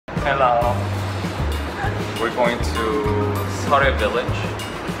Hello. We're going to Seorae Village.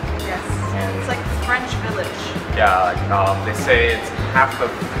 Yes. And It's like a French village. yeah, they say it's half the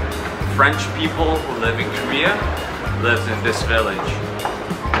French people who live in Korea lives in this village.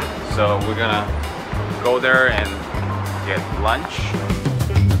 So we're gonna go there and get lunch.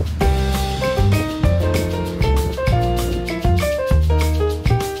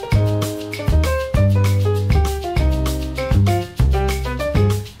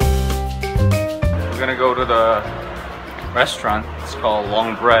 We're gonna go to the restaurant. It's called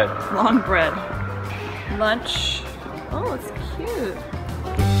Long Bread. Long bread. Lunch. Oh, it's cute.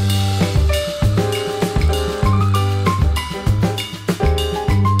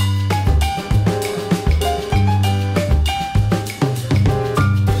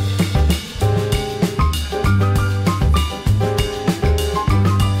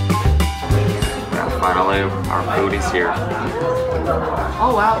 Finally, our food is here.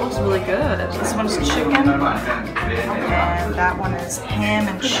 Oh wow, it looks really good. This one's chicken, and that one is ham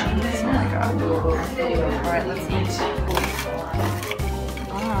and cheese. Oh my god. Alright, let's eat.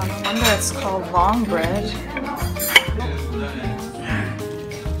 Ah, no wonder it's called long bread.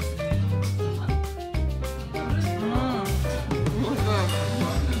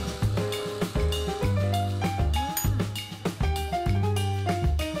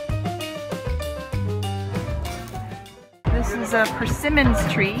 This is a persimmons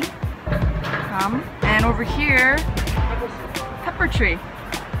tree, and over here, pepper tree.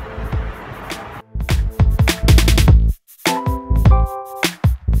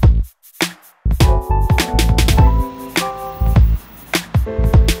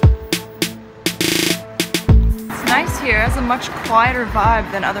 It's nice here. It has a much quieter vibe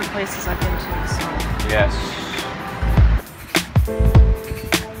than other places I've been to. So. Yes.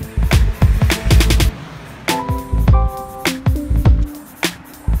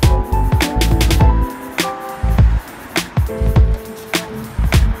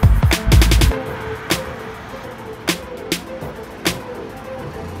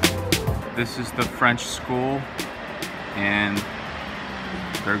 This is the French school, and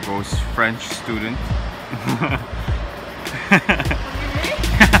there goes French student.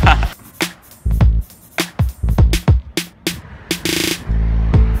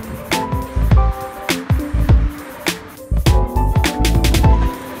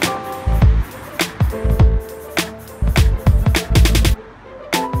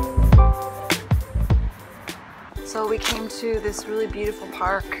 So we came to this really beautiful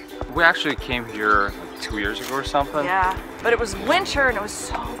park. We actually came here like 2 years ago or something. Yeah, but it was winter and it was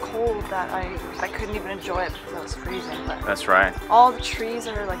so cold that I couldn't even enjoy it because I was freezing. But That's right. all the trees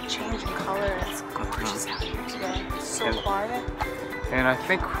are like changing color and it's gorgeous out here today. It's so quiet. And I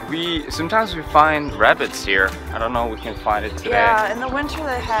think sometimes we find rabbits here. I don't know if we can find it today. Yeah, in the winter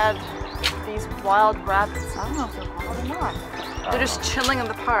they had these wild rabbits. I don't know if they're wild or not. They're just chilling in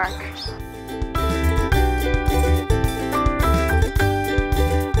the park.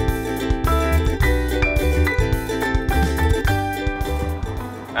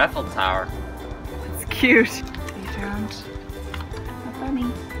 Eiffel Tower. It's cute. We found a bunny.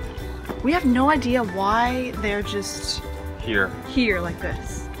 We have no idea why they're just Here. like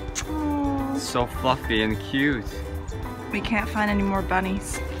this. Aww. So fluffy and cute. We can't find any more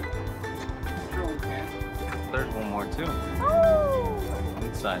bunnies. There's one more too. Oh,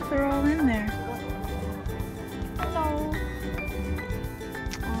 Inside. they're all in there. Hello.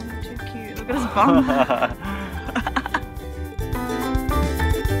 Oh, they're too cute. Look at his bum.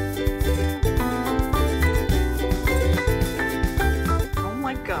 Oh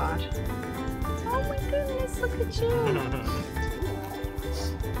my god. Oh my goodness, look at you.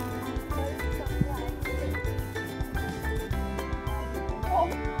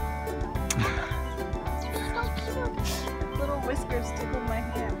 Little whiskers tickle my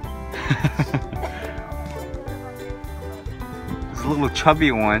hand. There's a little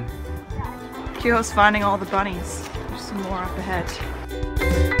chubby one. Kyuho's finding all the bunnies. There's some more up ahead.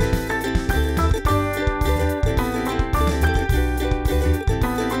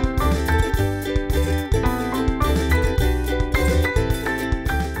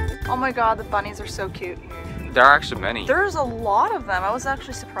 Oh my god, the bunnies are so cute here. There are actually many. There's a lot of them. I was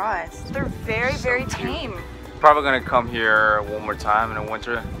actually surprised. They're very, very tame. Probably gonna come here one more time in the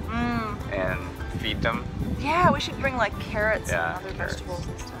winter and feed them. Yeah, we should bring like carrots Yeah, and other carrots. vegetables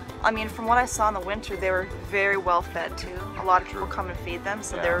and stuff. I mean, from what I saw in the winter, they were very well fed too. A lot of people come and feed them,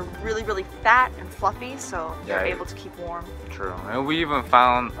 so Yeah. they're really, really fat and fluffy, so they're Yeah. able to keep warm. True. And we even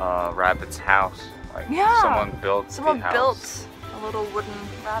found a rabbit's house. Like Yeah. someone built the Someone house. built a little wooden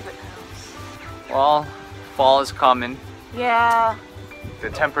rabbit house. Well, fall is coming. Yeah, the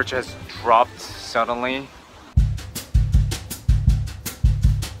temperature has dropped suddenly.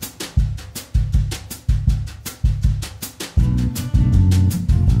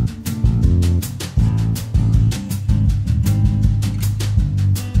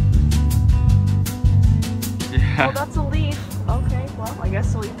 Yeah. Oh, that's a leaf. Okay, well, I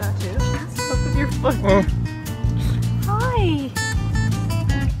guess I'll eat that too. What's with your foot? Hi.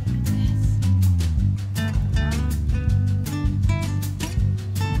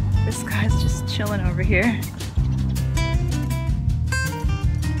 This guy's just chilling over here.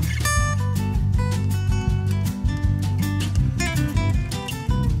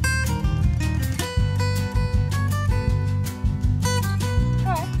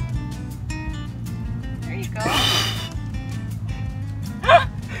 Hi. There you go.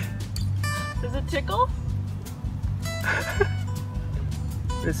 Does it tickle?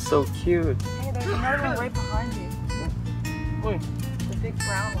 It's so cute. Hey, there's another one right behind you. Wait. The big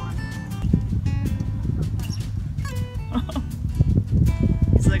brown one.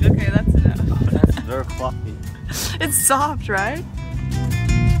 He's like, okay, that's enough. That's very fluffy. It's soft, right?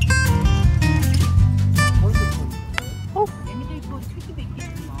 Oh.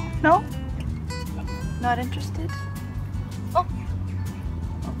 No? Not interested? Oh.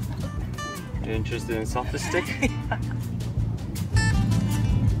 You're interested in selfie stick?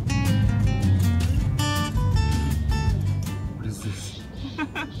 What is this?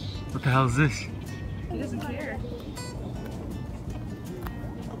 What the hell is this? He doesn't care.